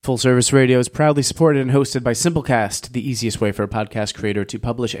Full Service Radio is proudly supported and hosted by Simplecast, the easiest way for a podcast creator to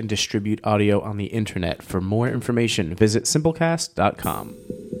publish and distribute audio on the internet. For more information, visit simplecast.com.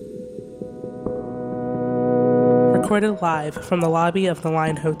 Recorded live from the lobby of the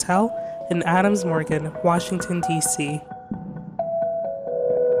Line Hotel in Adams Morgan, Washington, D.C.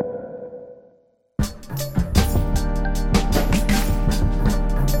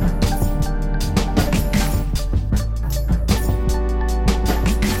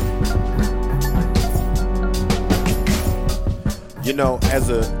 You know,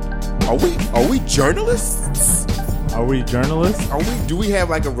 are we journalists? Are we journalists? Do we have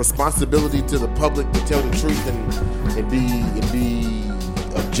like a responsibility to the public to tell the truth and be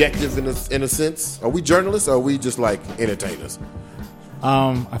objective in a sense? Are we journalists or are we just like entertainers?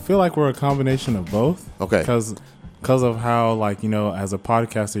 I feel like we're a combination of both. Okay. Because of how, like, you know, as a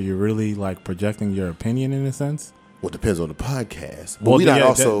podcaster, you're really like projecting your opinion in a sense. Well, it depends on the podcast. But Well, we not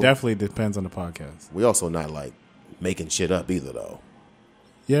also definitely depends on the podcast. we also not like making shit up either though.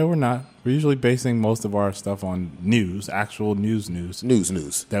 Yeah, we're not. We're usually basing most of our stuff on news, actual news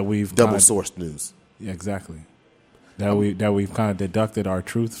News that we've double kinda, sourced news. Yeah, exactly. That we've kind of deducted our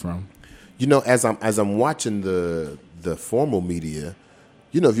truth from. You know, as I'm watching the formal media,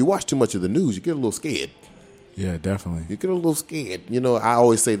 you know, if you watch too much of the news, you get a little scared. Yeah, definitely. You get a little scared. You know, I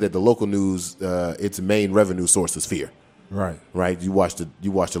always say that the local news, its main revenue source is fear. Right. Right? You watch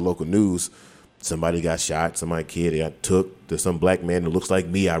the local news. Somebody got shot. Somebody kid got took. There's some black man that looks like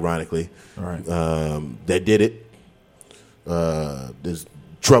me, ironically. Right. That did it. There's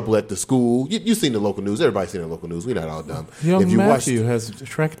trouble at the school. You've seen the local news. Everybody's seen the local news. We're not all dumb. Young Matthew has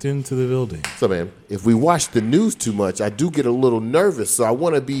trekked into the building. So, man, if we watch the news too much, I do get a little nervous. So I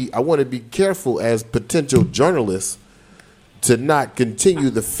want to be careful as potential journalists to not continue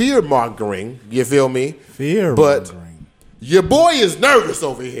the fear mongering. You feel me? Fear But mongering. your boy is nervous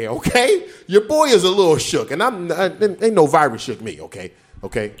over here. Okay, your boy is a little shook, and ain't no virus shook me. Okay.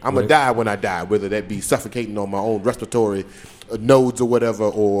 I'm gonna die when I die, whether that be suffocating on my own respiratory nodes or whatever,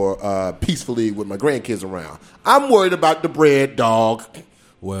 or peacefully with my grandkids around. I'm worried about the bread, dog.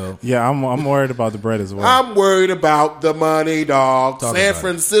 Well, Yeah, I'm worried about the bread as well. I'm worried about the money, dog. San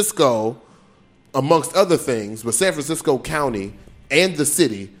Francisco, amongst other things, but San Francisco County and the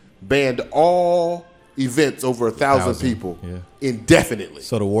city banned all events over 1,000 people indefinitely.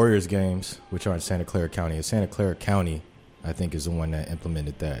 so the Warriors games, which are in Santa Clara County, I think is the one that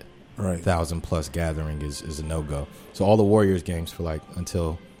implemented that. Right. 1,000+ gathering is a no-go. So all the Warriors games for like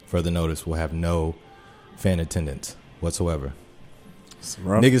until further notice will have no fan attendance whatsoever. It's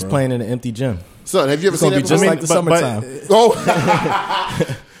rough, Niggas bro. playing in an empty gym. Son, have you ever It's seen gonna that be just before? like the summertime.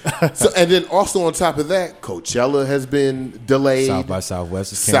 Oh. So, and then also on top of that, Coachella has been delayed. South by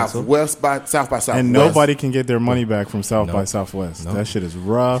Southwest is canceled. South by Southwest. And nobody can get their money back from South by Nope. Southwest. Nope. That shit is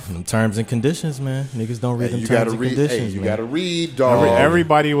rough. Them terms and conditions, man. Niggas don't read Hey, them you terms gotta and read. conditions, Hey, you man. gotta read, dog.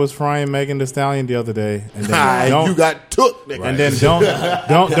 Everybody was frying Megan Thee Stallion the other day, and then You got took, nigga. and then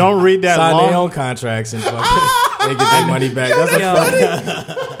don't read that Sign their long, own contracts and fucking they get their money back.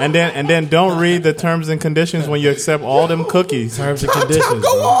 That's and then don't read the terms and conditions when you accept all them cookies. terms and conditions,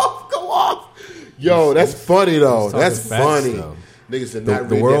 Go bro. off. Yo, that's funny though. talking That's facts, funny. though. Niggas did The- not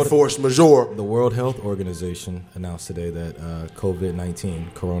the read world- that force majeure. The World Health Organization announced today that COVID-19,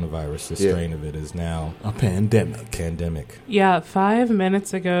 coronavirus, the Yeah. strain of it, is now A a pandemic. pandemic. Yeah, 5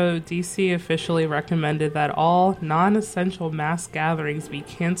 minutes ago, DC officially recommended that all non-essential mass gatherings be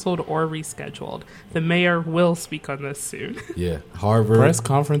canceled or rescheduled. The mayor will speak on this soon. Yeah, Harvard, Press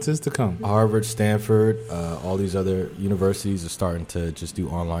conferences to come. Harvard, Stanford, all these other universities are starting to just do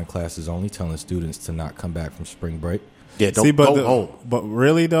online classes only, telling students to not come back from spring break. Yeah, don't See, but go home. but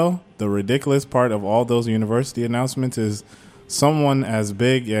really though, the ridiculous part of all those university announcements is someone as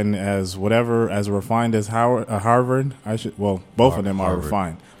big and as whatever as refined as Harvard. Both of them are Harvard.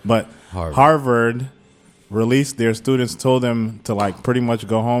 refined, but Harvard. Harvard released their students, told them to like pretty much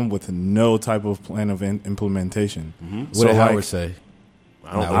go home with no type of plan of implementation. What did Howard say?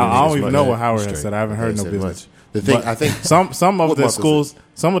 I don't, No, think I it don't is even much. know what Howard Straight. has said. I haven't heard no said business. much. The thing, But I think some of What the month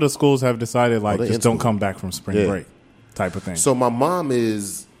was schools have decided like they're just in don't school. come back from spring Yeah. break type of thing. so. My mom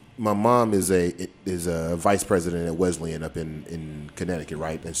is a vice president at Wesleyan up in Connecticut,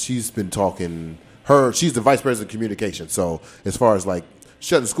 right? And she's been talking. She's the vice president of communication. So as far as like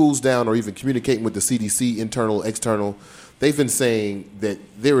shutting schools down or even communicating with the CDC, internal, external, they've been saying that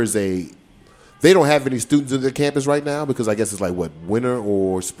they don't have any students in their campus right now because I guess it's like what, winter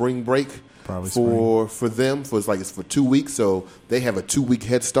or spring break Probably for them. It's for 2 weeks, so they have a 2-week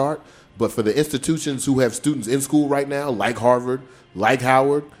head start. But for the institutions who have students in school right now, like Harvard, like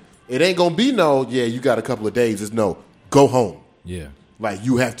Howard, it ain't gonna be no, yeah, you got a couple of days. It's no, go home. Yeah. Like,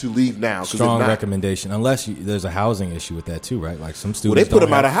 you have to leave now. 'Cause Strong if not, recommendation, unless there's a housing issue with that too, right? Like some well, students, they put don't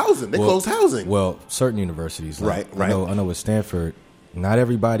them out of have- housing. They closed housing. Well, certain universities, like, Right. I know with Stanford, not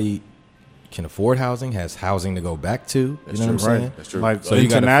everybody can afford housing, has housing to go back to. That's you know what true. I'm saying? That's true. Like So you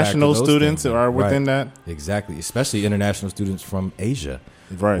gotta international factor those students things in. are within Right. that. Exactly, especially international students from Asia.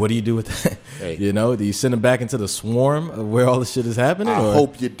 Right. What do you do with that? Hey. You know, do you send them back into the swarm of where all the shit is happening? I or?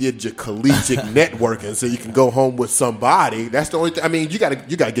 hope you did your collegiate networking so you can go home with somebody. That's the only thing. I mean, you gotta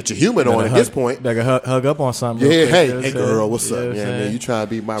get your human on at this point. Like hug up on something. Yeah, real quick, hey, you know what hey, I'm saying? girl, what's You know up? what I'm Yeah, saying? man, you trying to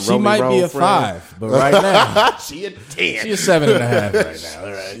be my She Romy might be Rome a friend. 5, but right now She a 10. she's a 7.5 right now.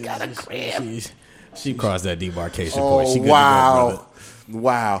 All right, got a crib. She crossed that demarcation point. She good to go, wow. brother.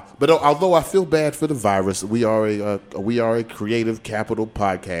 Wow. But although I feel bad for the virus, we are a creative capital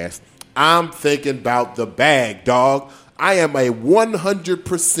podcast. I'm thinking about the bag, dog. I am a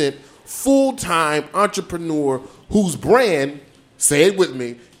 100% full-time entrepreneur whose brand, say it with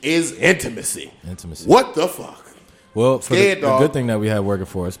me, is intimacy. Intimacy. What the fuck? Well, for Scared, the dog. good thing that we have working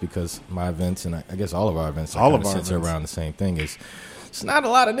for us, because my events and I guess all of our events All all of our center events. around the same thing, is it's not a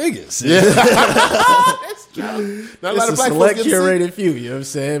lot of niggas. That's true. Not a lot It's of a black select folks get sick. curated few, you know what I'm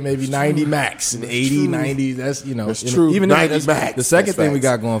saying? Maybe 90 max and 80, true. 90. That's, you know. That's you know, true. Even 90 if max. The second That's thing we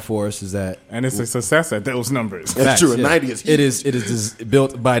facts. got going for us is that And it's a success at those numbers. That's true. A 90 is huge. It is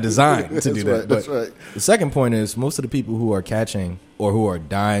built by design to do That's that. right, that's But right. The second point is most of the people who are catching or who are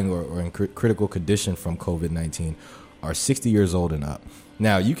dying or in critical condition from COVID-19 are 60 years old and up.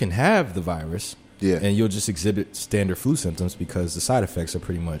 Now, you can have the virus, Yeah. and you'll just exhibit standard flu symptoms because the side effects are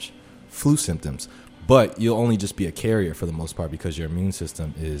pretty much flu symptoms. But you'll only just be a carrier for the most part because your immune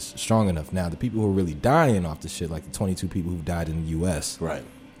system is strong enough. Now, the people who are really dying off the shit, like the 22 people who died in the U.S., Right.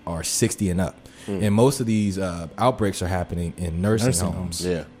 are 60 and up. And most of these outbreaks are happening in nursing homes.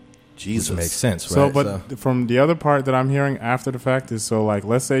 Yeah. Jesus. Which makes sense, So, right? but from the other part that I'm hearing after the fact is, so like,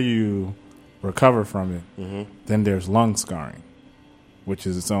 let's say you recover from it, then there's lung scarring, which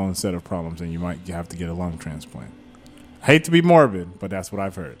is its own set of problems, and you might have to get a lung transplant. Hate to be morbid, but that's what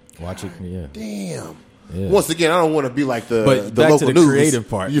I've heard. Watch it, yeah. Damn. Yeah. Once again, I don't want to be like the But the back local to the news. creative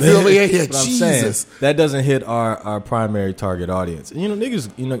part. You feel me? Yeah, But I'm saying, Jesus. that doesn't hit our primary target audience. You know,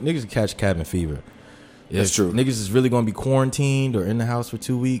 niggas catch cabin fever. That's If true. Niggas is really going to be quarantined or in the house for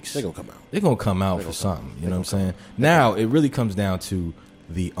 2 weeks. They gonna come out. They're going to come out for something. You know what I'm saying? Now, it really comes down to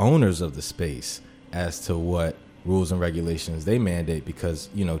the owners of the space as to what rules and regulations they mandate, because,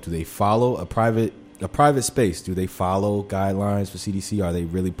 you know, do they follow a private space? Do they follow guidelines for CDC? Are they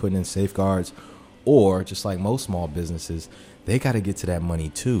really putting in safeguards? Or, just like most small businesses, they got to get to that money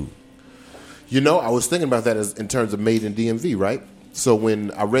too. You know, I was thinking about that as in terms of made in DMV, right? So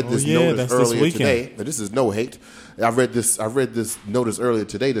when I read this yeah, notice that's this earlier weekend. today, now this is no hate. I read this notice earlier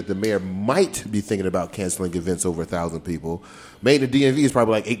today that the mayor might be thinking about canceling events over 1,000 people. Made in DMV is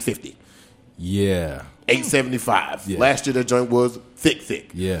probably like 850, Yeah. 875. Yeah. Last year that joint was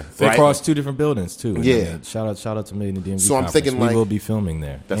thick. Yeah. They Right? crossed 2 different buildings too. And, Yeah. Shout out to Made in the DMV. So I'm conference. thinking, we like, will be filming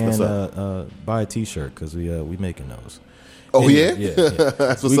there. that's and, what's up. Buy a T-shirt because we making those. Oh, And, yeah? Yeah.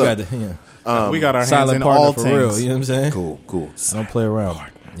 That's what's we up. got the, we got our hands silent in partner all for things. real. You know what I'm saying? Cool. I don't play around.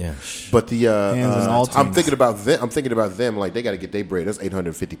 Yeah. But the Hands in all I'm things. thinking about them. I'm thinking about them. Like they got to get their bread. That's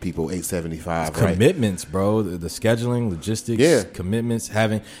 850 people, 875. Right? Commitments, bro. The scheduling, logistics, Yeah. commitments. I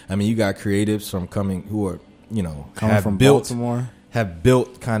mean, you got creatives who are, you know, Coming have from built Baltimore. have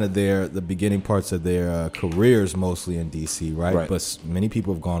built kind of the beginning parts of their careers mostly in DC, right? Right. But many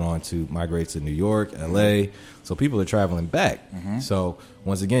people have gone on to migrate to New York, LA, so people are traveling back. So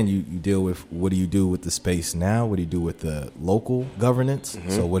once again, you deal with what do you do with the space now? What do you do with the local governance?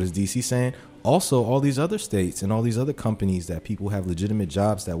 So what is DC saying? Also, all these other states and all these other companies that people have legitimate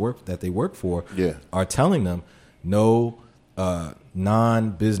jobs that they work for Yeah. are telling them no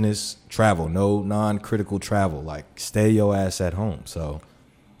non-business travel, no non-critical travel. Like, stay your ass at home. So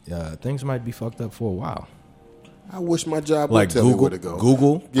things might be fucked up for a while. I wish my job Like would tell me Google, where to go.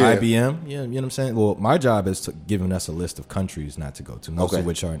 IBM. Yeah. Yeah, you know what I'm saying? Well, my job is giving us a list of countries not to go to, most Okay. of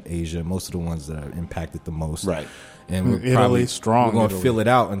which are in Asia, most of the ones that are impacted the most. Right. And we're Italy, probably strong We're going to Italy. fill it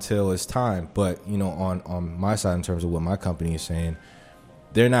out until it's time. But, you know, on my side, in terms of what my company is saying,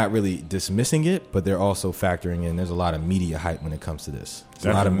 they're not really dismissing it, but they're also factoring in. There's a lot of media hype when it comes to this. There's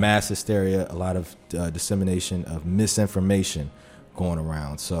a lot of Definitely. mass hysteria, a lot of dissemination of misinformation going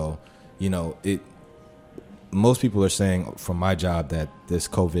around. So, you know, most people are saying from my job that this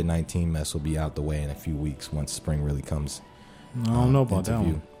COVID-19 mess will be out the way in a few weeks once spring really comes. I don't know about into that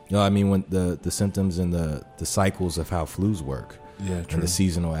view. one. You know, I mean, when the symptoms and the cycles of how flus work, Yeah, and true. the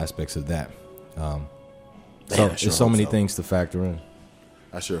seasonal aspects of that. I So sure there's so hope many so. things to factor in.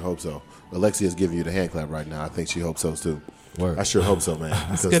 I sure hope so. Alexia's giving you the hand clap right now. I think she hopes so too. Word. I sure hope so, man.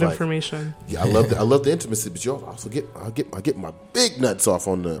 That's Because, good like, information. yeah, I love the intimacy, but you also I get my big nuts off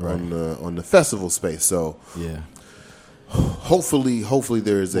on the festival space. So Yeah. hopefully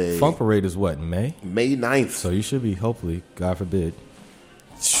there's a Funk Parade is what, in May? May 9th. So you should be, hopefully, God forbid.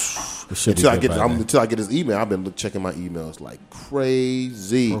 It should be good by then. Until I get his email. I've been checking my emails like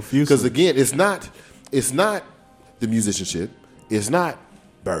crazy. Profusely. Because again, it's not the musicianship. It's not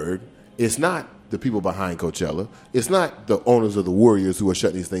Bird. It's not the people behind Coachella. It's not the owners of the Warriors who are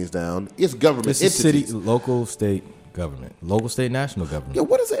shutting these things down. It's government It's a entities. city, local, state government. Local, state, national government. Yeah,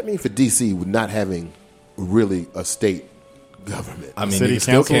 what does that mean for DC with not having really a state government? I mean, City niggas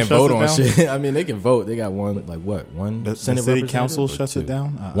still council can't shuts vote it on down? shit. I mean, they can vote. They got one, like what? One The Senate city representative council or shuts two? it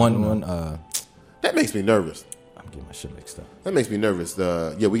down? I One. don't know. That makes me nervous. I'm getting my shit mixed up. That makes me nervous.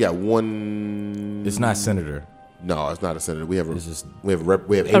 We got one. It's not senator. No, it's not a senator. We have a It's just we have a A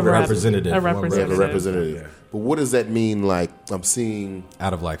representative. A One We have a representative. representative. But what does that mean? Like I'm seeing.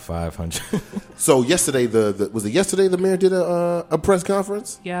 out of like 500. So yesterday, was it yesterday the mayor did a press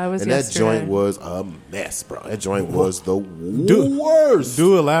conference? Yeah, it was and yesterday. that joint was a mess, bro. That joint was the worst.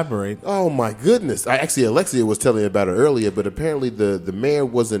 Do elaborate. Oh my goodness! Alexia was telling me about it earlier, but apparently the mayor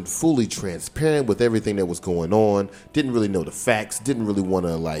wasn't fully transparent with everything that was going on. Didn't really know the facts. Didn't really want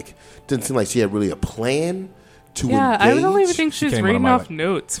to Didn't seem like she had really a plan to Yeah, engage. I don't even think she was came out of reading my, off like-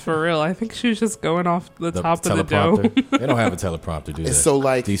 notes for real. I think she was just going off the top of the dome. teleprompter. They don't have a teleprompter, do they? And so,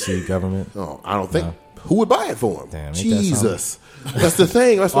 like- DC government. Oh, I don't think. Who would buy it for him? Damn, ain't that Jesus, that's the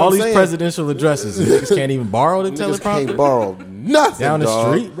thing. That's what All I'm these saying. presidential addresses, niggas can't even borrow the Niggas teleprompter can't borrow nothing down the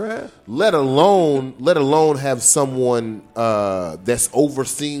dog. street, bruh. Let alone have someone that's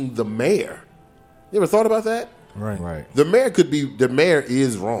overseeing the mayor. You ever thought about that? Right. The mayor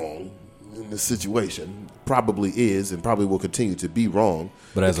is wrong in this situation. Probably is, and probably will continue to be wrong.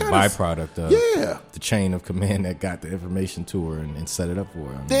 But as a It kinda- byproduct of Yeah. the chain of command that got the information to her and set it up for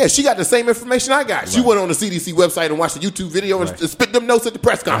her. I mean, Yeah, she got the same information I got. She went on the CDC website and watched the YouTube video and spit them notes at the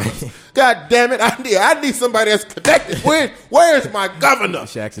press conference. God damn it! I need somebody that's connected. Where's my governor?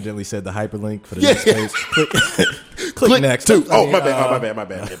 She accidentally said the hyperlink for the Yeah. next page. Click next. To, I mean, my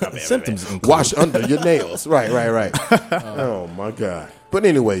bad. symptoms include- Wash under your nails. Right. Oh my God. But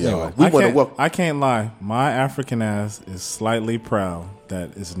anyway, y'all, Anyway, we want to welcome. I can't lie. My African ass is slightly proud that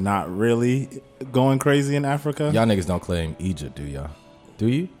it's not really going crazy in Africa. Y'all niggas don't claim Egypt, do y'all? Do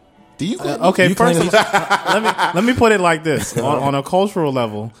you? Do you? Okay, You first, claim let me put it like this: on a cultural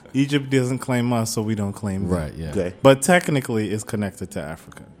level, Egypt doesn't claim us, so we don't claim them. Right, yeah. Okay. But technically, it's connected to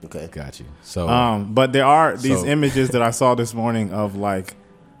Africa. Okay. Got you. So, But there are these So- images that I saw this morning of like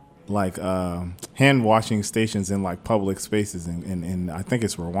hand washing stations in like public spaces in I think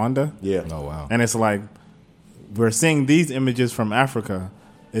it's Rwanda. Yeah. oh, wow. And it's like we're seeing these images from Africa.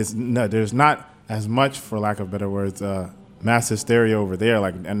 There's not as much, for lack of better words, mass hysteria over there.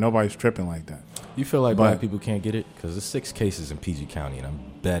 Like, and nobody's tripping like that. You feel like But- black people can't get it? Because there's 6 cases in PG County, and I'm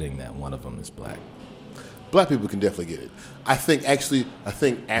betting that one of them is black. Black people can definitely get it. I think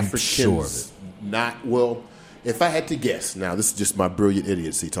Africans sure of it. not well. If I had to guess, now this is just my brilliant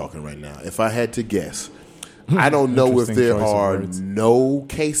idiocy talking right now. If I had to guess, I don't know if Interesting there choice of are words. no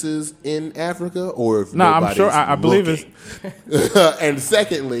cases in Africa or if No, I'm nobody's sure. I believe it's. looking. And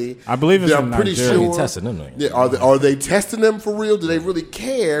secondly, I believe it's I'm in pretty Nigeria. sure. They testing them, niggas. Yeah, are they testing them for real? Do they really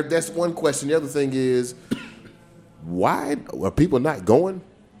care? That's one question. The other thing is, why are people not going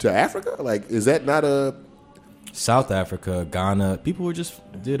to Africa? Like, is that not a South Africa, Ghana, people were just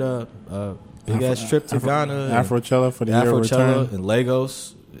did a big ass trip to Ghana. and Afrochella for the year of Afrochella return. in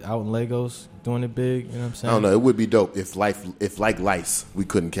Lagos, out in Lagos, doing it big. You know what I'm I saying? don't know. It would be dope if like lice, we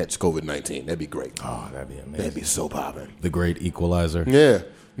couldn't catch COVID-19. That'd be great. Oh, that'd be amazing. That'd be so popping. The great equalizer. Yeah.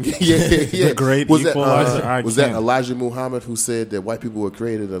 Yeah. The great was equalizer. That, I was that can't. Elijah Muhammad who said that white people were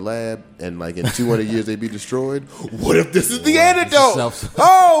created in a lab and like in 200 years they'd be destroyed? What if this is the antidote? self-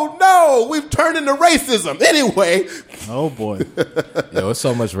 Oh no, we've turned into racism. Anyway, Oh boy. Yo, there's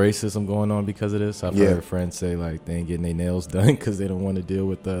so much racism going on because of this. I've Yeah. heard friends say like they ain't getting their nails done because they don't want to deal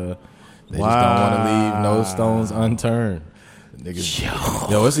with the. They just Wow. don't want to leave no stones unturned. Niggas,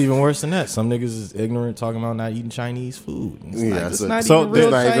 yo, it's even worse than that. Some niggas is ignorant talking about not eating Chinese food. It's Yeah, not, it's so- not so even there's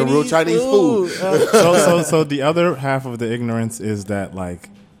real not even real Chinese food. So the other half of the ignorance is that like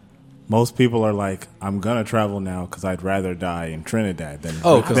most people are like, I'm gonna travel now because I'd rather die in Trinidad than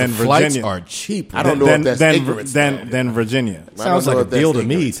because than flights Virginia. are cheap. I don't know if that's ignorance. Than Virginia. Sounds I don't know like a if that's deal to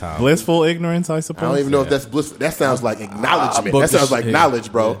me, ignorance. Tom. Blissful ignorance, I suppose. I don't even know if that's blissful. That sounds like acknowledgement. book That sounds the like shit.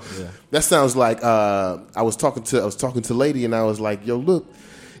 knowledge, bro. Yeah. That sounds like I was talking to a lady and I was like, yo, look,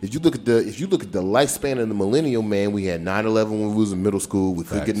 if you look at the lifespan of the millennial man, we had 9/11 when we was in middle school. We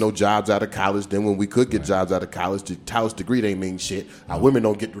couldn't get no jobs out of college. Then when we could get jobs out of college, the college degree ain't mean shit. Our women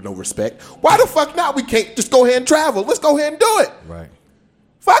don't get no respect. Why the fuck not? We can't just go ahead and travel. Let's go ahead and do it. Right.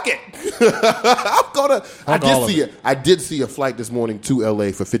 Fuck it. I did see a flight this morning to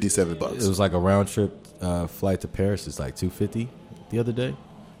LA for $57. It was like a round trip flight to Paris. It's like $250 the other day.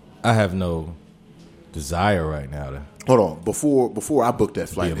 I have no desire right now to. Hold on, before I booked that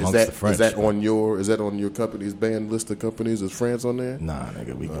flight, is that on your company's banned list of companies? Is France on there? Nah,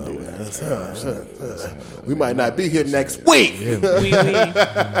 nigga, we can do that. We might not be here next week.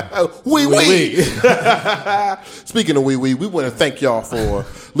 Oui. Speaking of we want to thank y'all for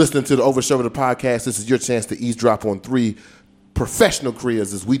listening to the Overshow of the podcast. This is your chance to eavesdrop on 3 professional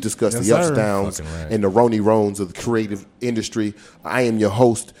careers as we discuss the ups, downs, and the Roni-Rones of the creative industry. I am your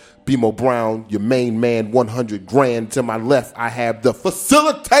host, BMO Brown, your main man, 100 grand. To my left, I have the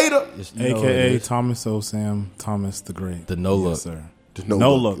facilitator, a.k.a. Thomas Osam, Thomas the Great. The no look. Yes, sir. The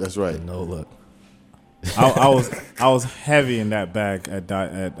no look. That's right. The no look. I was heavy in that bag at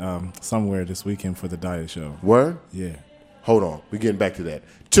somewhere this weekend for the diet show. Word? Yeah. Hold on. We're getting back to that.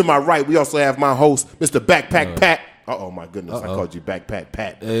 To my right, we also have my host, Mr. Backpack Pat. Oh my goodness, I called you Backpack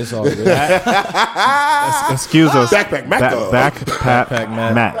Pat. It's all good. Excuse us. Backpack Mac. Backpack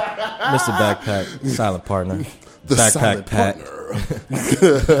Matt. Mr. Backpack, silent partner. The Backpack Pat.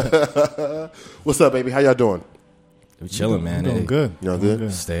 What's up, baby? How y'all doing? We're chilling, man. Doing good. Y'all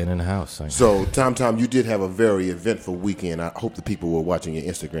good? Staying in the house. So, Tom, you did have a very eventful weekend. I hope the people were watching your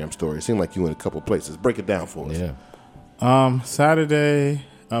Instagram story. It seemed like you were in a couple places. Break it down for us. Yeah.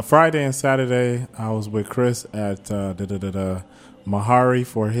 Friday and Saturday, I was with Chris at Mahari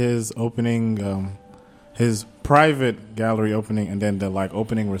for his opening, his private gallery opening, and then the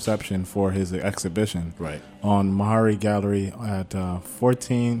opening reception for his exhibition. Right. On Mahari Gallery at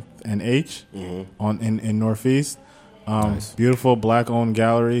 14th and H in Northeast. Nice. Beautiful black-owned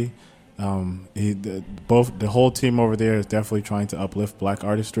gallery. The whole team over there is definitely trying to uplift black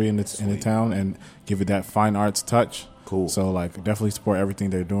artistry in the town and give it that fine arts touch. Cool. So definitely support everything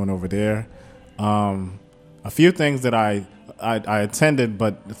they're doing over there. A few things that I attended,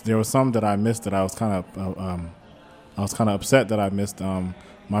 but there was some that I missed that I was kind of upset that I missed.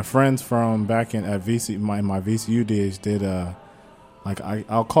 My friends from back at VC, my VCU days did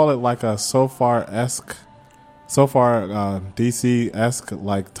I'll call it like a DC-esque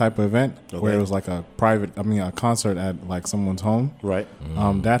type of event where it was like a concert at someone's home. Right.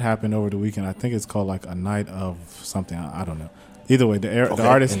 That happened over the weekend. I think it's called a night of something. I don't know. Either way,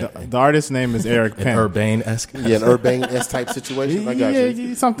 the artist's name is Eric Penn. An Urbane-esque. Yeah, an Urbane-esque type situation. I got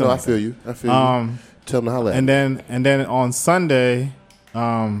you. Something. No, I feel you. Tell them to holla at me. And then on Sunday,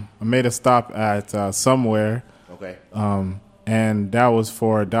 I made a stop at somewhere. Okay. And that was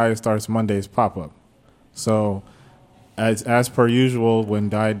for Diet Starts Mondays pop-up. So, as per usual, when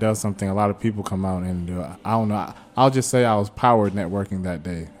Diet does something, a lot of people come out and do it. I don't know. I'll just say I was power networking that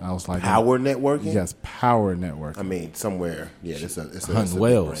day. I was like power networking. Yes, power networking. I mean, somewhere. Yeah, it's a Hunting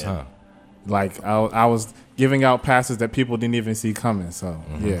whales, huh? I was giving out passes that people didn't even see coming. So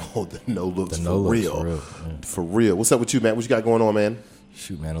yeah. Oh, the no looks The for no looks real. for real. Yeah. For real. What's up with you, man? What you got going on, man?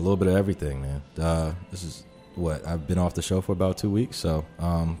 Shoot, man, a little bit of everything, man. This is what I've been off the show for about 2 weeks. So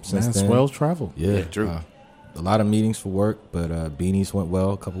since then, swells travel. Yeah, true. A lot of meetings for work, but Beanies went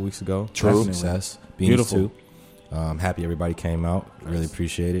well a couple weeks ago. True. Success. Beanies Beautiful. too. Happy everybody came out. Really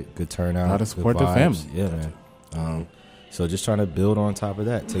appreciate it. Good turnout. Gotta support good the vibes. family. Yeah, man. So just trying to build on top of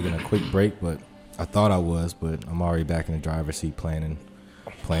that. Taking a quick break, but I thought I was, but I'm already back in the driver's seat planning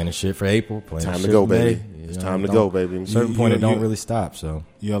shit for April. Time to go, baby. It's time to go, baby. At a certain point, it don't really stop. So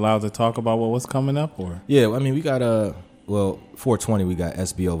You allowed to talk about what's coming up, or yeah, I mean, we got 420. We got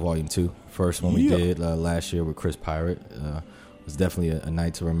SBO Volume 2. First one we did last year with Chris Pirate. Was definitely a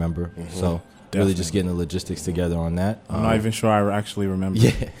night to remember. So really just getting the logistics together on that. I'm not even sure I actually remember.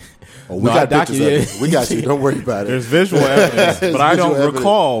 Yeah. Oh, we got pictures of it. We got you. Don't worry about it. There's visual evidence, but I don't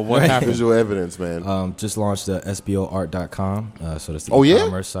recall what happened. Visual evidence, man. Just launched the SBOart.com. So that's the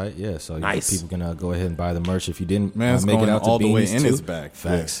e-commerce site. Yeah. So nice. People can go ahead and buy the merch if you didn't Man's make going it out to all the way Beanies in too. his bag.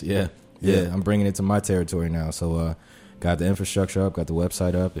 Facts. Yeah. I'm bringing it to my territory now. So got the infrastructure up, got the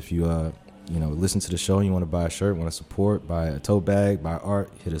website up. If you listen to the show and you want to buy a shirt, want to support, buy a tote bag, buy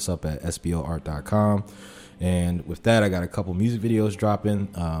art, hit us up at SBOart.com. And with that, I got a couple music videos dropping.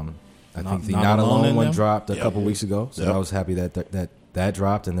 I think the Not Alone one dropped a couple weeks ago, so I was happy that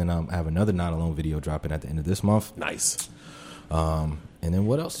dropped. And then I have another Not Alone video dropping at the end of this month. Nice. And then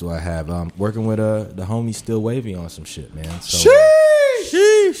what else do I have? Working with the homie Still Wavy on some shit, man. So,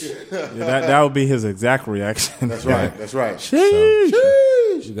 Sheesh. Yeah, that would be his exact reaction. That's right. That's right. Sheesh.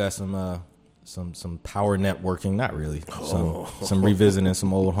 Really? You got some power networking. Not really. Some revisiting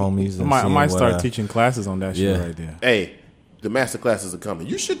some old homies. And I might seeing start what, teaching classes on that shit yeah. right there. Hey, the master classes are coming.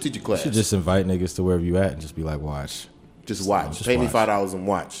 You should teach a class. You should just invite niggas to wherever you at and just be like, watch. Just watch. Just Pay me watch. $5 and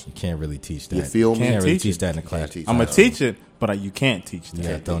watch. You can't really teach that. You feel me? Can't really teach teach it. that in a class. teach I'm going to teach it, but you can't teach You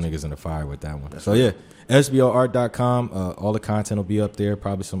that. gotta throw niggas in the fire with that one. So yeah, SBOart.com. All the content will be up there.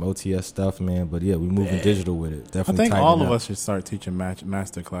 Probably some OTS stuff, man. But yeah, we moving digital with it. I Definitely. think tighten all it of up. us should start teaching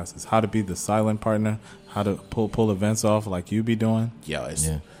master classes. How to be the silent partner. How to pull events off like you be doing. Yeah,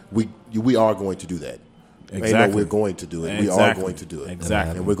 Yeah. we are going to do that. Ain't no Exactly. we're going to do it. We are Exactly. going to do it.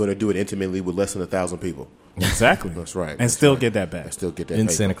 Exactly. And we're going to do it intimately with less than 1,000 people. Exactly. That's right. And That's still right. get that back. And still get that in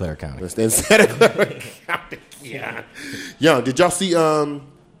paper. Santa Clara County. In Santa Clara County. Yeah. Yo, did y'all see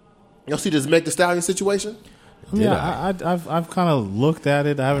this Meg Thee Stallion situation? Yeah, I've kind of looked at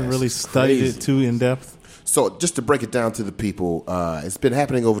it. I haven't really studied crazy. it too in depth. So just to break it down to the people, it's been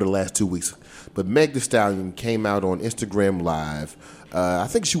happening over the last 2 weeks. But Meg Thee Stallion came out on Instagram Live. I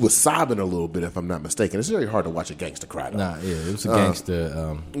think she was sobbing a little bit, if I'm not mistaken. It's very hard to watch a gangster cry, though. Nah, yeah, it was a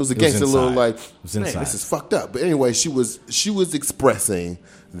gangster. It was a gangster little inside. like, It was man, inside. this is fucked up. But anyway, she was expressing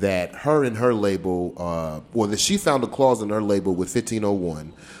that her and her label, that she found a clause in her label with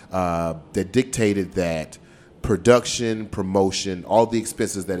 1501 that dictated that production, promotion, all the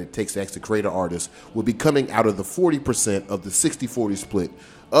expenses that it takes to actually create an artist will be coming out of the 40% of the 60-40 split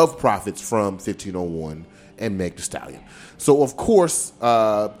of profits from 1501 and Meg Thee Stallion. So, of course,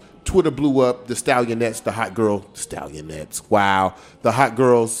 Twitter blew up. The Stallionettes, the hot girl, Stallionettes, wow. The hot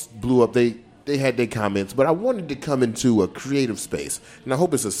girls blew up. They had their comments, but I wanted to come into a creative space, and I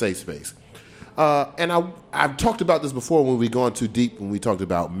hope it's a safe space. And I've talked about this before when we gone too deep, when we talked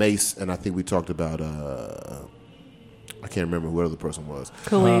about Mace, and I think we talked about, I can't remember who the other person was.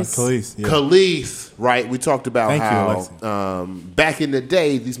 Khalees. Yeah. Khalees, right? We talked about Thank you, how back in the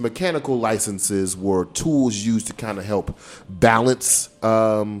day, these mechanical licenses were tools used to kind of help balance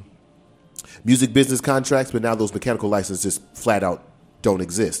music business contracts, but now those mechanical licenses just flat out don't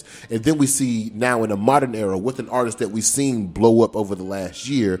exist. And then we see now in a modern era with an artist that we've seen blow up over the last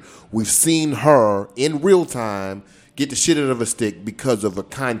year, we've seen her in real time get the shit out of a stick because of a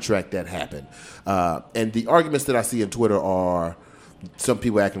contract that happened. And the arguments that I see on Twitter are some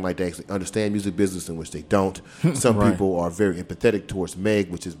people acting like they actually understand music business, in which they don't. Some Right. people are very empathetic towards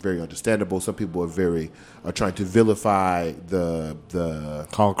Meg, which is very understandable. Some people are trying to vilify the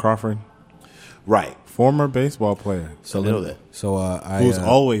Carl Crawford, right. former baseball player, So I know that. So I who's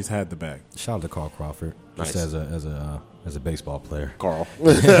always had the bag. shout out to Carl Crawford just Nice. as a baseball player. Carl,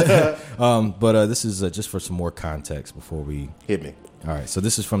 But this is just for some more context before we. hit me. All right, so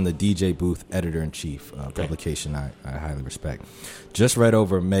this is from the DJ Booth editor-in-chief publication I highly respect. Just read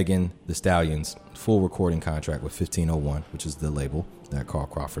over Megan Thee Stallion's full recording contract with 1501, which is the label that Carl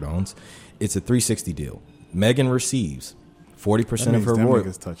Crawford owns. It's a 360 deal. Megan receives 40% That of her means them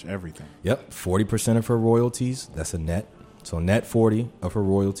royalties. niggas touch everything. Yep, 40% of her royalties. That's a net. So net 40 of her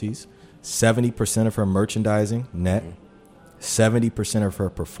royalties. 70% of her merchandising net. 70% of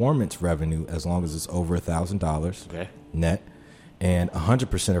her performance revenue, as long as it's over $1,000 Okay. net, and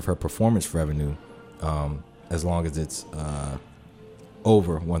 100% of her performance revenue, as long as it's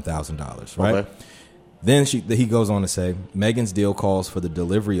over $1,000. Right. Okay. Then he goes on to say, Megan's deal calls for the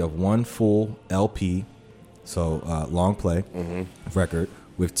delivery of one full LP, so long play record,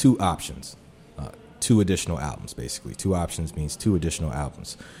 with two options, two additional albums, basically. Two options means two additional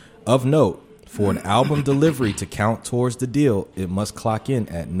albums. Of note, for an album delivery to count towards the deal, it must clock in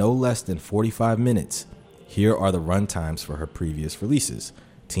at no less than 45 minutes. Here are the run times for her previous releases.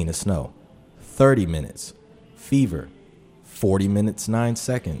 Tina Snow, 30 minutes. Fever, 40 minutes, 9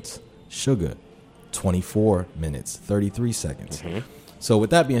 seconds. Sugar, 24 minutes, 33 seconds. So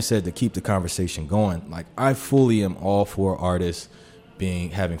with that being said, to keep the conversation going, like I fully am all for artists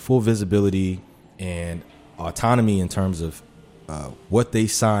having full visibility and autonomy in terms of what they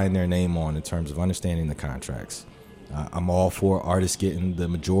sign their name on in terms of understanding the contracts. I'm all for artists getting the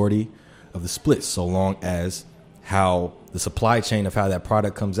majority of the splits so long as how the supply chain of how that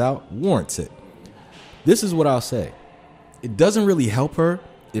product comes out warrants it. This is what I'll say. It doesn't really help her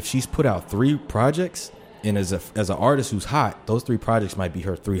if she's put out 3 projects, and as an artist who's hot, those 3 projects might be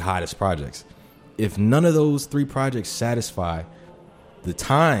her 3 hottest projects. If none of those 3 projects satisfy the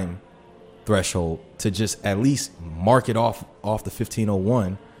time threshold to just at least mark it off the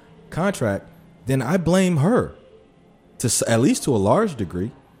 1501 contract, then I blame her at least to a large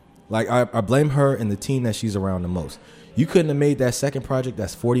degree. Like I blame her and the team that she's around the most. You couldn't have made that second project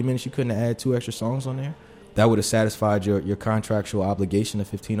that's 40 minutes. You couldn't have added 2 extra songs on there. That would have satisfied your contractual obligation of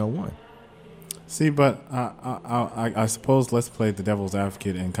 1501. See, but I suppose let's play the devil's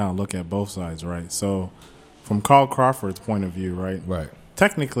advocate and kind of look at both sides, right? So, from Carl Crawford's point of view, right? Right.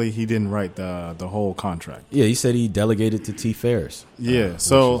 Technically, he didn't write the whole contract. Yeah, he said he delegated to T. Ferris. Yeah,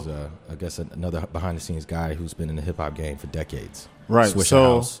 so which is, I guess another behind the scenes guy who's been in the hip hop game for decades. right. Swisher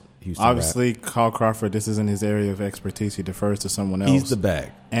So House, Houston obviously, Carl Crawford, this isn't his area of expertise. He defers to someone else. He's the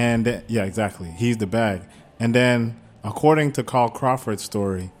bag. And yeah, exactly. He's the bag. And then, according to Carl Crawford's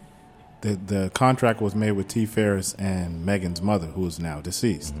story, the contract was made with T. Ferris and Megan's mother, who is now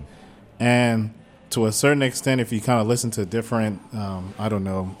deceased. Mm-hmm. And to a certain extent, if you kind of listen to different,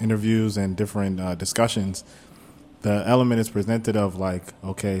 interviews and different discussions, the element is presented of like,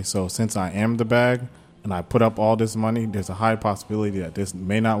 okay, so since I am the bag and I put up all this money, there's a high possibility that this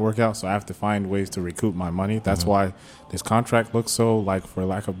may not work out, so I have to find ways to recoup my money. That's why this contract looks so, like, for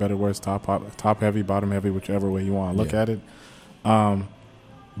lack of better words, top heavy, bottom heavy, whichever way you want to look at it.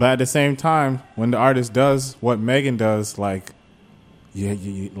 But at the same time, when the artist does what Megan does, like,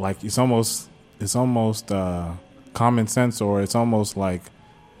 it's almost common sense, or it's almost like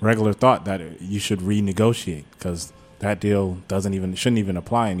regular thought that you should renegotiate because that deal shouldn't even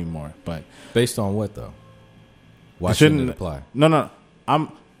apply anymore. But Based on what though? Why it shouldn't it apply? No.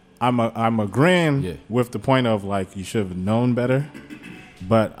 I'm agreeing with the point of like you should have known better,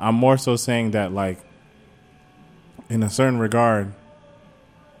 but I'm more so saying that like in a certain regard,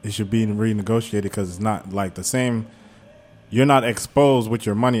 it should be renegotiated because it's not like the same. You're not exposed with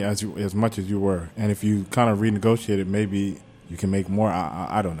your money as much as you were, and if you kind of renegotiate it, maybe you can make more.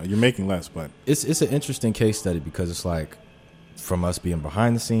 I don't know. You're making less, but It's an interesting case study because it's like from us being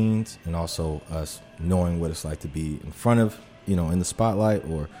behind the scenes and also us knowing what it's like to be in front of, in the spotlight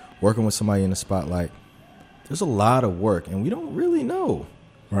or working with somebody in the spotlight. There's a lot of work, and we don't really know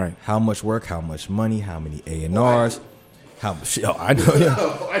right how much work, how much money, how many A&Rs, how much. I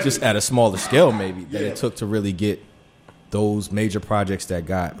know, just at a smaller scale, maybe that it took to really get those major projects that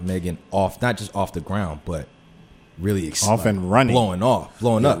got Megan off, not just off the ground, but really off and running, blowing up.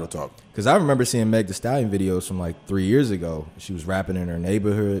 No talk. Because I remember seeing Meg Thee Stallion videos from like 3 years ago. She was rapping in her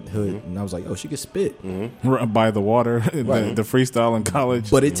neighborhood, and I was like, oh, she could spit. by the water, the freestyle in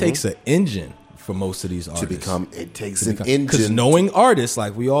college. But it takes an engine for most of these artists. It takes an engine. Because knowing artists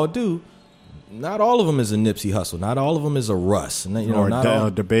like we all do, not all of them is a Nipsey Hussle. Not all of them is a Russ. Or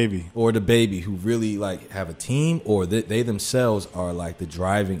the baby. Or the baby who really like have a team, or they themselves are like the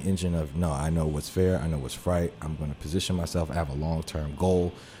driving engine of, no, I know what's fair. I know what's right. I'm going to position myself. I have a long-term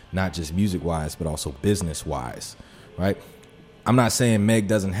goal, not just music-wise, but also business-wise, right? I'm not saying Meg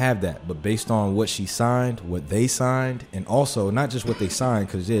doesn't have that, but based on what she signed, what they signed, and also not just what they signed,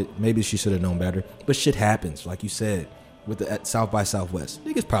 because maybe she should have known better, but shit happens, like you said. At South by Southwest,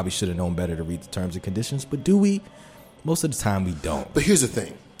 niggas probably should have known better to read the terms and conditions, but do we? Most of the time we don't. But here's the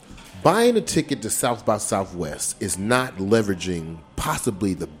thing. Buying a ticket to South by Southwest is not leveraging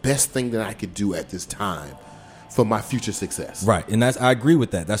possibly the best thing that I could do at this time for my future success. Right, and I agree with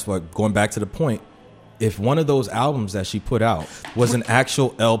that. That's what, going back to the point, if one of those albums that she put out was an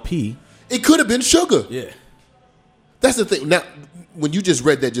actual LP, it could have been Sugar. Yeah. That's the thing. Now, when you just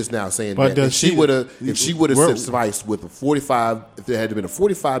read that just now, saying but that if she would have sufficed with if there had been a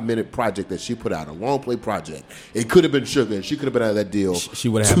 45-minute project that she put out, a long play project, it could have been Sugar, and she could have been out of that deal. She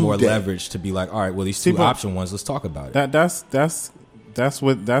would have had more leverage to be like, all right, well, these two option ones, let's talk about it. That's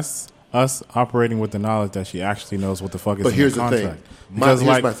us operating with the knowledge that she actually knows what the fuck is in here's the contract. Here's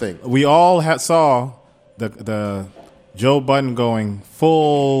my thing. We all saw the Joe Budden going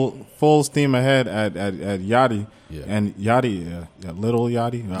full steam ahead at Yachty. Yeah. And Yachty, Little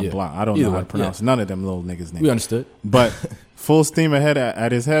Yachty, I'm blind. I don't know how to pronounce none of them little niggas' names. We understood. But full steam ahead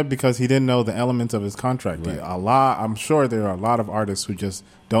at his head because he didn't know the elements of his contract. Right. I'm sure there are a lot of artists who just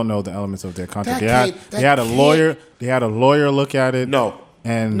don't know the elements of their contract. They had a lawyer look at it.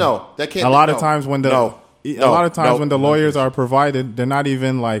 That can't. A lot of times when the lawyers are provided, they're not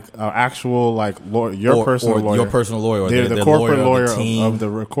even like actual like your personal lawyer. They're the corporate lawyer of the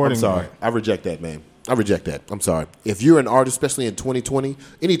recording. I'm sorry, I reject that, man. I reject that. I'm sorry. If you're an artist, especially in 2020,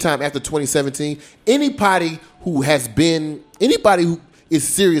 anytime after 2017, anybody who is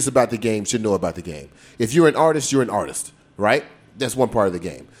serious about the game should know about the game. If you're an artist, you're an artist, right? That's one part of the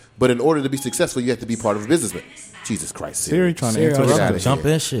game. But in order to be successful, you have to be part of a businessman. Jesus Christ, Siri trying to interrupt us. Jump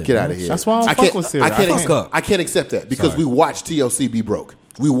in shit. Get out of here. That's why I don't fuck with Siri. I can't accept that because we watched TLC be broke.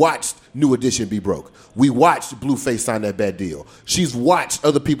 We watched New Edition be broke. We watched Blueface sign that bad deal. She's watched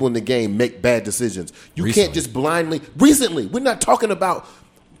other people in the game make bad decisions. You can't just blindly. Recently, we're not talking about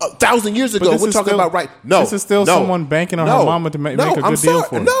 1,000 years ago. We're talking about right. No, this is still someone banking on her mama to make a good deal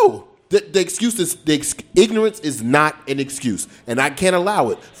for her. The excuse is ignorance is not an excuse, and I can't allow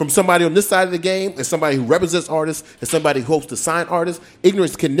it from somebody on this side of the game and somebody who represents artists and somebody who hopes to sign artists.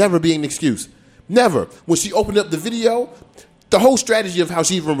 Ignorance can never be an excuse. Never. When she opened up the video, the whole strategy of how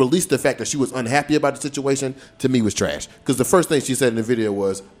she even released the fact that she was unhappy about the situation to me was trash. Because the first thing she said in the video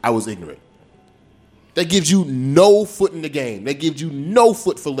was, "I was ignorant." That gives you no foot in the game. That gives you no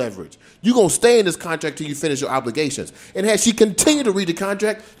foot for leverage. You're going to stay in this contract till you finish your obligations. And had she continued to read the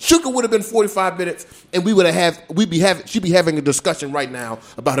contract, Sugar would have been 45 minutes, and she'd be having a discussion right now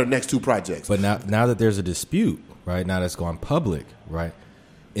about her next 2 projects. But now that there's a dispute, right, now that's gone public, right,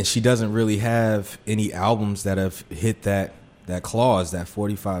 and she doesn't really have any albums that have hit that clause, that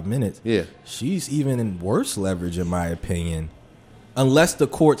 45 minutes, yeah, she's even in worse leverage, in my opinion, unless the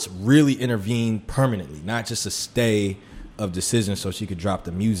courts really intervene permanently, not just a stay of decision so she could drop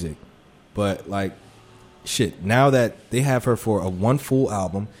the music. But, like, shit, now that they have her for a 1 full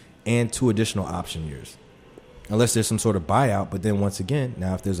album and 2 additional option years, unless there's some sort of buyout. But then once again,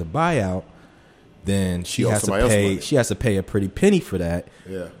 now if there's a buyout, then she has to pay a pretty penny for that.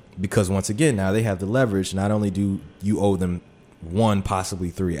 Yeah. Because once again, now they have the leverage. Not only do you owe them 1, possibly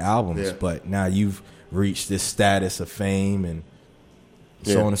 3 albums, yeah, but now you've reached this status of fame and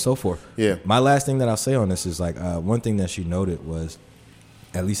so on and so forth. Yeah. My last thing that I'll say on this is, like, one thing that she noted was,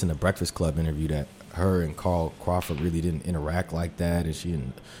 at least in the Breakfast Club interview, that her and Carl Crawford really didn't interact like that, and she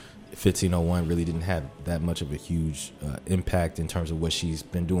and 1501 really didn't have that much of a huge impact in terms of what she's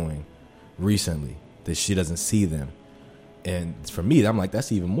been doing recently, that she doesn't see them. And for me, I'm like,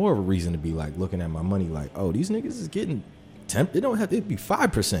 that's even more of a reason to be, like, looking at my money like, oh, these niggas is getting tempted. It don't have to be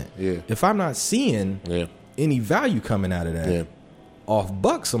 5%. Yeah. If I'm not seeing any value coming out of that off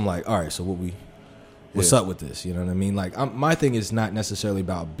bucks, I'm like, all right, so what's up with this? You know what I mean? Like, my thing is not necessarily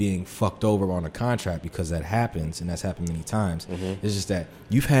about being fucked over on a contract, because that happens, and that's happened many times. Mm-hmm. It's just that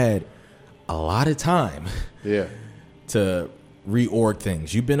you've had a lot of time to reorg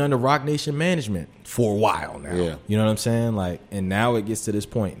things. You've been under Rock Nation management for a while now. Yeah. You know what I'm saying? Like, and now it gets to this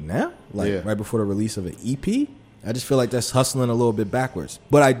point now, like right before the release of an EP. I just feel like that's hustling a little bit backwards.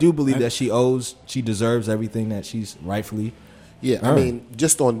 But I do believe that she deserves everything that she's rightfully earned. I mean,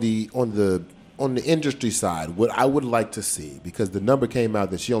 just on the industry side, what I would like to see, because the number came out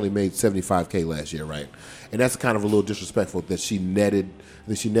that she only made $75K last year, right? And that's kind of a little disrespectful that she net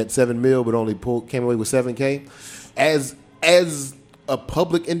 $7 million, but only came away with $7K. As a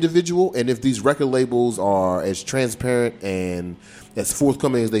public individual, and if these record labels are as transparent and as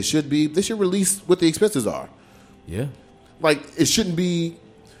forthcoming as they should be, they should release what the expenses are. Yeah. Like, it shouldn't be.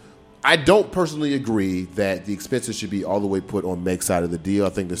 I don't personally agree that the expenses should be all the way put on Meg's side of the deal. I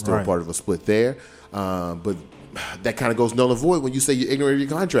think there's still part of a split there. But that kind of goes null and void when you say you're ignorant of your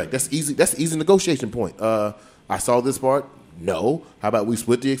contract. That's easy. That's an easy negotiation point. I saw this part. No. How about we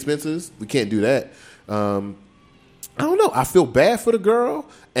split the expenses? We can't do that. I don't know. I feel bad for the girl,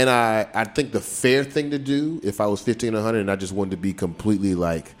 and I think the fair thing to do, if I was 1,500 and I just wanted to be completely,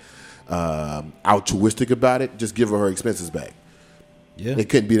 like, altruistic about it, just give her expenses back. Yeah. It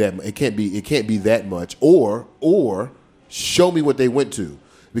couldn't be that. It can't be that much. Or show me what they went to,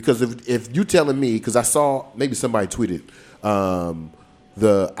 because if you telling me, because I saw maybe somebody tweeted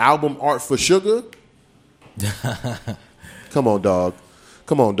the album art for Sugar. Come on, dog.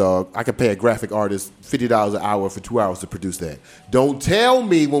 I could pay a graphic artist $50 an hour for 2 hours to produce that. Don't tell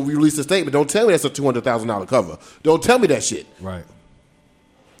me when we release a statement. Don't tell me that's a $200,000 cover. Don't tell me that shit. Right.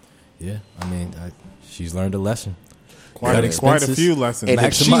 Yeah. I mean, she's learned a lesson. Quite a few lessons. And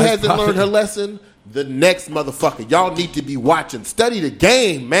if she hasn't learned her lesson, the next motherfucker, y'all need to be watching. Study the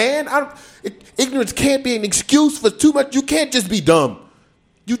game, man. Ignorance can't be an excuse for too much. You can't just be dumb.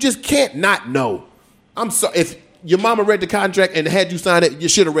 You just can't not know. I'm sorry. If your mama read the contract and had you sign it, you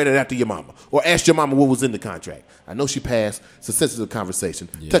should have read it after your mama, or asked your mama what was in the contract. I know she passed. It's a sensitive conversation.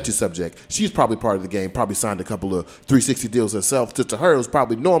 Touchy subject. She's probably part of the game, probably signed a couple of 360 deals herself. To her, it was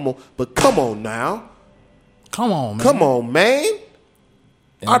probably normal. But come on now. Come on, man.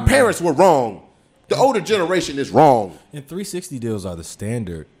 Our parents were wrong. The older generation is wrong. And 360 deals are the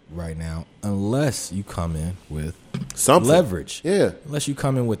standard right now, unless you come in with something leverage. Yeah. Unless you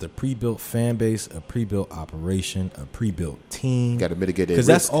come in with a pre-built fan base, a pre-built operation, a pre-built team. Got to mitigate that risk.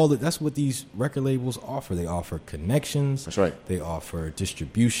 Because that's what these record labels offer. They offer connections. That's right. They offer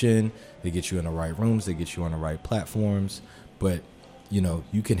distribution. They get you in the right rooms. They get you on the right platforms. But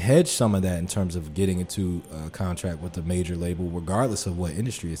you can hedge some of that in terms of getting into a contract with a major label, regardless of what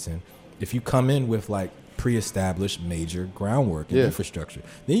industry it's in. If you come in with, like, pre-established major groundwork and infrastructure,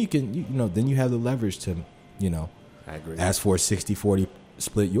 then you can, then you have the leverage to, I agree. ask for a 60-40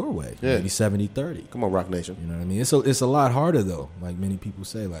 split your way. Yeah. Maybe 70-30. Come on, Rock Nation. You know what I mean? It's a lot harder though. Like many people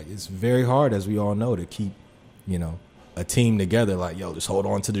say, like it's very hard, as we all know, to keep, you know, a team together. Like, yo, just hold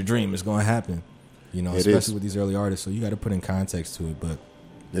on to the dream. It's going to happen. You know, It especially is. with these early artists. So you got to put in context to it. But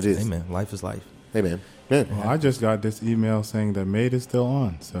It is. hey, man, life is life. Hey, man. Yeah. Well, I just got this email saying that Made is still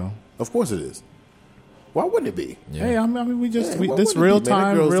on. So Of course it is. Why wouldn't it be? Yeah. hey, I mean, Yeah, we what this would it be, man?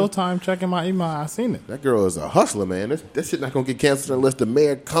 That girl's real time checking my email. I seen it. That girl is a hustler, man. That shit not going to get canceled unless the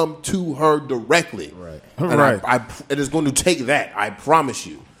mayor come to her directly. Right. And Right. it is going to take that. I promise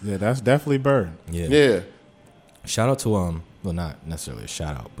you. Yeah, that's definitely Bird. Yeah. Yeah. Shout out to well, not necessarily a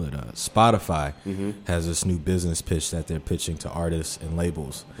shout out, but Spotify has this new business pitch that they're pitching to artists and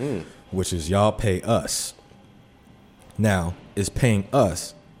labels, which is y'all pay us. Now, it's paying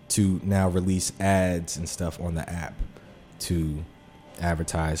us to now release ads and stuff on the app to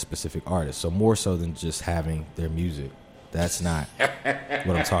advertise specific artists. So more so than just having their music. That's not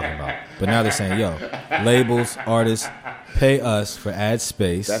what I'm talking about. But now they're saying, yo, labels, artists, pay us for ad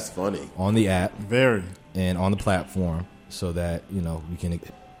space. That's funny. On the app Very. and on the platform so that, you know, we can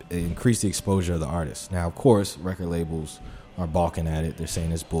increase the exposure of the artist. Now, of course, record labels are balking at it. They're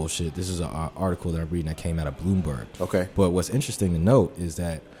saying it's bullshit. This is an article that I'm reading that came out of Bloomberg. Okay. But what's interesting to note is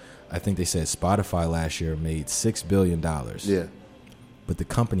that I think they said Spotify last year made $6 billion. Yeah. But the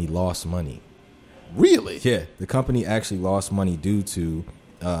company lost money. Really? Yeah, the company actually lost money due to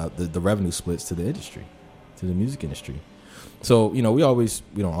the revenue splits to the industry, to the music industry. So, you know, we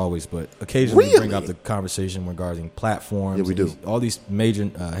don't always, but occasionally we bring Really? up the conversation regarding platforms. Yeah, we and do. all these major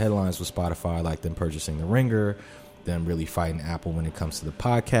headlines with Spotify, like them purchasing The Ringer, them really fighting Apple when it comes to the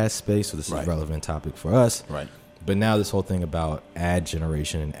podcast space. So this is Right. a relevant topic for us. Right. But now this whole thing about ad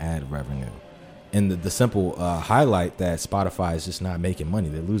generation and ad revenue. And the simple highlight that Spotify is just not making money.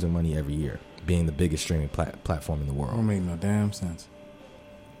 They're losing money every year, being the biggest streaming platform in the world. Don't make no damn sense.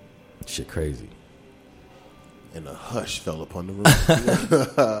 Shit crazy. And a hush fell upon the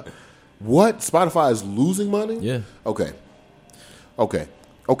room. What? Spotify is losing money? Yeah. Okay,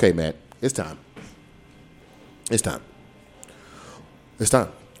 Matt. It's time. It's time.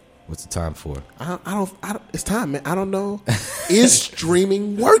 What's the time for? I don't. It's time, man. I don't know. Is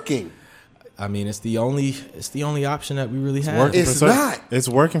streaming working? I mean, it's the only option that we really have. Working It's for certain, not. It's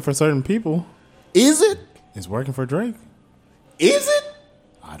working for certain people. Is it? It's working for Drake. Is it?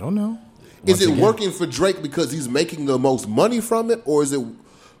 I don't know. Is it again. working for Drake because he's making the most money from it, or is it,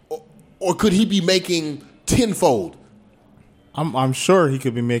 or could he be making tenfold? I'm sure he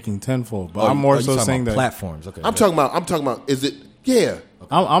could be making tenfold, but I'm Oh, more you so talking saying about that platforms. Okay, I'm talking about. Is it? Yeah.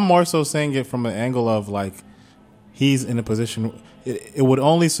 I'm more so saying it from an angle of like he's in a position. It would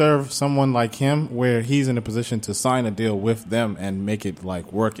only serve someone like him where he's in a position to sign a deal with them and make it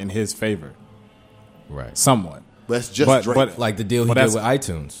like work in his favor, right. somewhat. That's just But- Drake. but- Like the deal he Well, did that's- with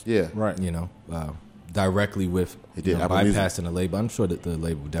iTunes. yeah. Right. You know, directly with He did, you know, Apple Music. bypassing the label. I'm sure that the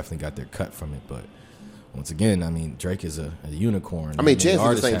label definitely got their cut from it, but once again, I mean, Drake is a unicorn. I mean, And Chance is the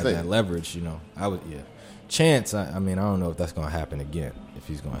artists same have thing. that leverage. You know, Chance. I mean, I don't know if that's going to happen again. If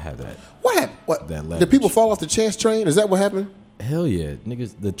he's going to have that. What happened? What? That Did leverage. people fall off the Chance train? Is that what happened? Hell yeah,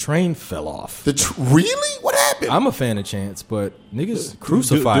 niggas. The train fell off. Really? What happened? I'm a fan of Chance, but niggas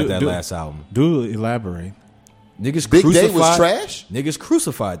crucified that last album. Do elaborate. Niggas Big Day crucified. was trash. Niggas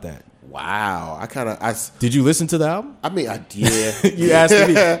crucified that. Wow. Did you listen to the album? I mean, yeah. You asked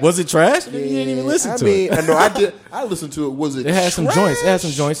me, was it trash? You didn't even listen to it. I know I did. I listened to it. Was it? It had some trash? joints. It had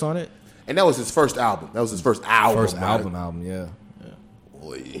some joints on it. And that was his first album. That was his first album. First right? album, yeah.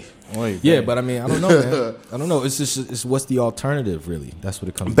 Boy. Yeah, but I mean, I don't know, man. I don't know. It's just, it's what's the alternative, really? That's what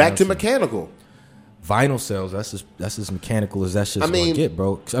it comes Back down to mechanical. vinyl sales. That's as mechanical as that shit's I mean- gonna get,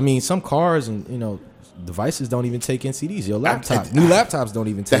 bro. 'Cause, I mean, some cars and devices don't even take in CDs. Your laptop, I- new laptops don't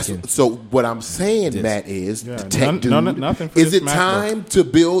even take That's in. so. What I'm saying, Yes. Matt, is Yeah, the tech dude. nothing for Is this it MacBook. time to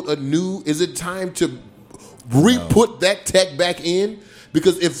build a new? Is it time to re-put that tech back in?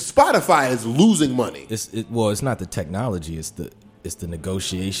 Because if Spotify is losing money, It's not the technology. It's the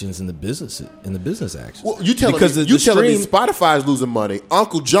negotiations and the business action. well, you telling because me the telling me stream- Spotify is losing money.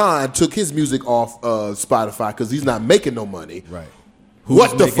 Uncle John took his music off Spotify because he's not making no money. right?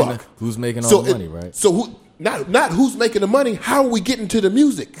 What the making fuck? who's making all the money? Right? So who? Not who's making the money. How are we getting to the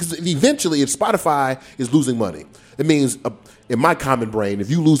music? Because eventually, if Spotify is losing money, it means in my common brain,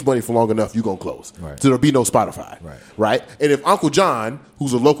 if you lose money for long enough, you're gonna close. Right. So there'll be no Spotify. Right. And if Uncle John,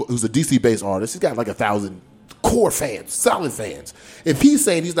 who's a DC based artist, he's got like 1,000 core fans, solid fans. If he's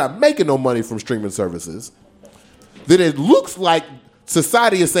saying he's not making no money from streaming services, then it looks like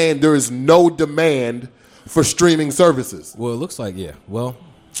society is saying there is no demand for streaming services. Well, it looks like, yeah. Well,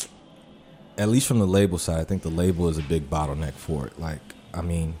 at least from the label side, I think the label is a big bottleneck for it. Like, I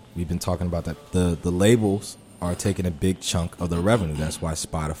mean, we've been talking about that. The labels are taking a big chunk of the revenue. That's why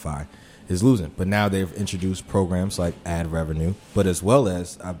Spotify is losing. But now they've introduced programs like ad revenue, but as well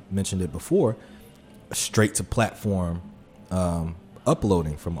as, I've mentioned it before, straight to platform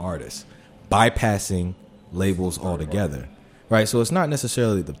uploading from artists, bypassing labels altogether. Right, so it's not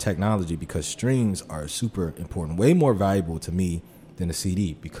necessarily the technology, because streams are super important, way more valuable to me than a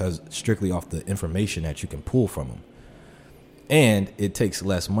CD, because strictly off the information that you can pull from them. And it takes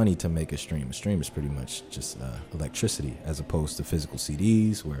less money to make a stream. A stream is pretty much just electricity, as opposed to physical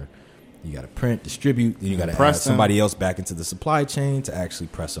CDs where you got to print, distribute, then you got to add somebody else back into the supply chain to actually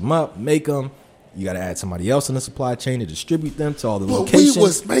press them up, make them. You got to add somebody else in the supply chain to distribute them to all the locations. We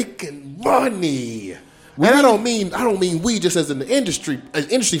was making money. And I don't mean we just as in the industry, as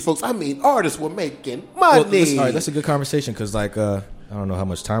industry folks. I mean artists were making money. All right, that's a good conversation, because I don't know how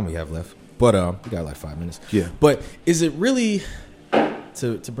much time we have left, but we got like 5 minutes. Yeah. But is it really,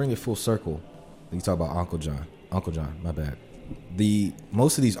 to bring it full circle? You talk about Uncle John. My bad.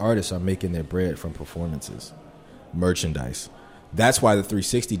 Most of these artists are making their bread from performances, merchandise. That's why the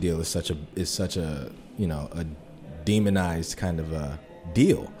 360 deal is such a a demonized kind of a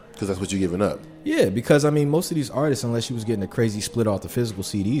deal. Because that's what you're giving up. Yeah, because, I mean, most of these artists, unless you was getting a crazy split off the physical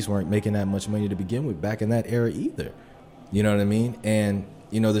CDs, weren't making that much money to begin with back in that era either. You know what I mean? And,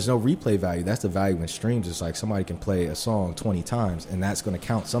 there's no replay value. That's the value in streams. It's like somebody can play a song 20 times, and that's going to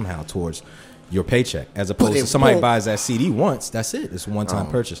count somehow towards your paycheck. As opposed to somebody buys that CD once, that's it. It's a one-time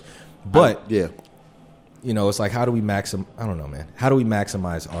purchase. But, it's like, how do we I don't know, man. How do we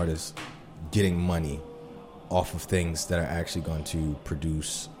maximize artists getting money off of things that are actually going to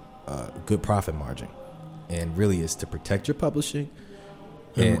produce good profit margin? And really, it's to protect your publishing,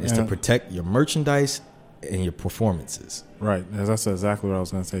 and it's to protect your merchandise and your performances. Right. That's exactly what I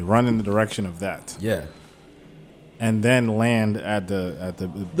was going to say. Run in the direction of that. Yeah. And then land at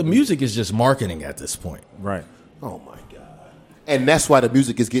the music is just marketing at this point. Right. Oh my God. And that's why the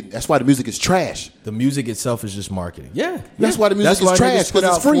music is trash. The music itself is just marketing. Yeah. That's why the music is trash,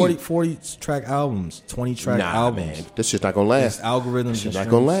 because it's free. 40 track albums, 20 track albums. Man, this shit's not gonna last. It's algorithms. It's not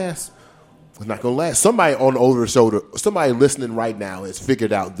gonna last. It's not gonna last. Somebody on the over shoulder, somebody listening right now has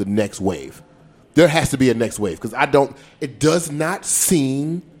figured out the next wave. There has to be a next wave, because it does not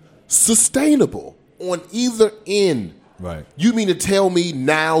seem sustainable on either end. Right. You mean to tell me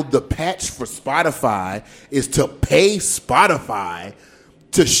now the patch for Spotify is to pay Spotify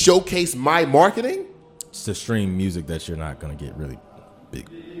to showcase my marketing? It's to stream music that you're not going to get really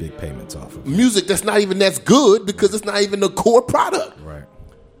big payments off of. Music that's not even that's good, because it's not even the core product. Right.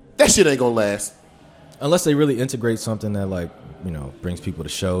 That shit ain't going to last. Unless they really integrate something that brings people to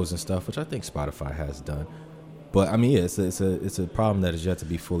shows and stuff, which I think Spotify has done. But I mean, it's a problem that is yet to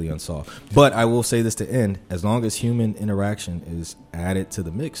be fully unsolved. But I will say this to end: as long as human interaction is added to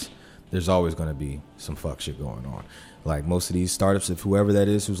the mix, there's always going to be some fuck shit going on. Like most of these startups, if whoever that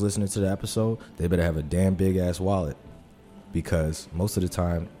is who's listening to the episode, they better have a damn big ass wallet, because most of the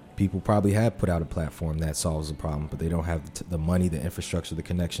time people probably have put out a platform that solves the problem, but they don't have the money, the infrastructure, the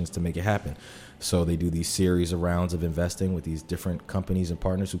connections to make it happen. So they do these series of rounds of investing with these different companies and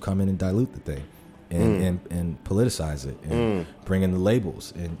partners who come in and dilute the thing. And politicize it and bring in the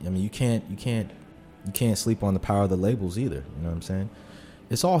labels. And I mean, you can't sleep on the power of the labels either. You know what I'm saying?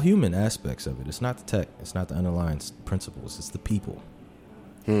 It's all human aspects of it. It's not the tech. It's not the underlying principles. It's the people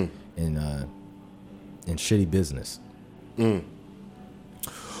in shitty business.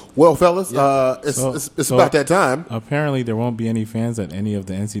 Well, fellas, it's about that time. Apparently, there won't be any fans at any of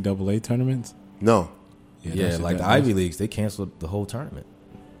the NCAA tournaments. No. Yeah, like the Ivy Leagues, they canceled the whole tournament.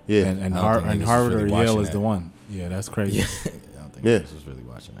 Yeah, and Harvard or Yale is the one. Yeah, that's crazy. Yeah. I don't think niggas was really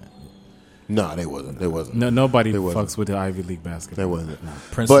watching that. No, they wasn't. They wasn't. No, nobody fucks with the Ivy League basketball. They wasn't. No.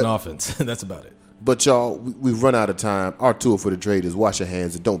 Princeton offense. That's about it. But y'all, we've run out of time. Our tool for the trade is wash your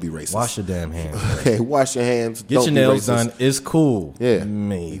hands and don't be racist. Wash your damn hands. Okay, wash your hands. Get your nails done. It's cool. Yeah,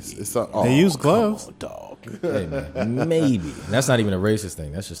 maybe. They use gloves. Come on, dog. Hey, man, maybe. That's not even a racist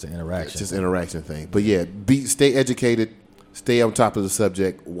thing. That's just an interaction. It's just an interaction thing. But yeah, stay educated. Stay on top of the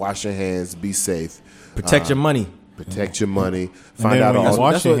subject. Wash your hands. Be safe. Protect your money. Protect your money. Find out all.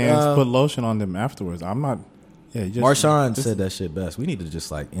 Wash your hands. Put lotion on them afterwards. I'm not. Yeah, Marshawn said that shit best. We need to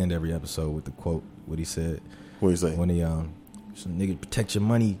just end every episode with the quote. What he said. What he say? When he some nigga protect your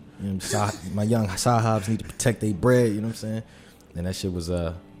money. You know, my young Sahabs need to protect their bread. You know what I'm saying? And that shit was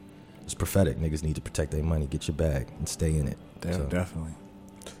it's prophetic. Niggas need to protect their money. Get your bag and stay in it. Definitely.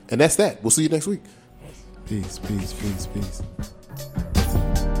 And that's that. We'll see you next week. Peace.